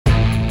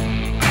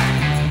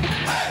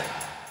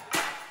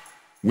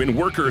When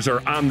workers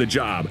are on the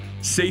job,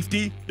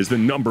 safety is the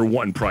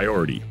 #1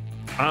 priority,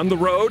 on the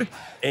road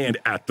and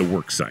at the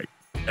worksite.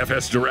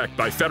 FSDirect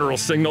by Federal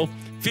Signal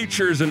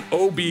features an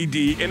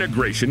OBD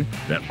integration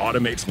that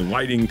automates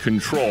lighting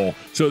control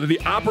so that the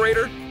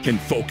operator can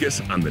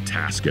focus on the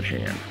task at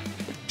hand.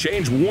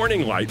 Change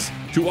warning lights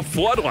to a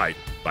floodlight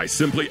by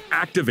simply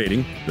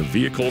activating the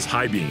vehicle's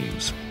high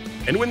beams.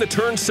 And when the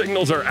turn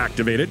signals are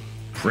activated,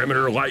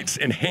 perimeter lights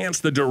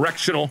enhance the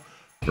directional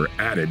for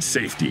added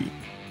safety.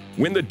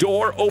 When the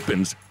door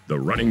opens, the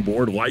running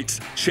board lights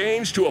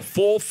change to a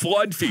full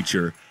flood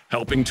feature,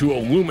 helping to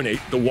illuminate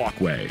the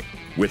walkway.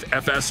 With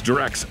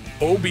FSDirect's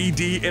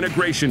OBD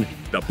integration,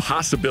 the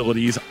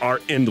possibilities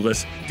are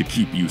endless to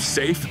keep you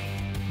safe.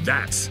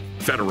 That's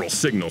Federal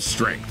Signal's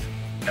strength.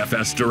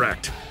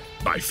 FSDirect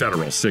by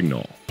Federal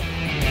Signal.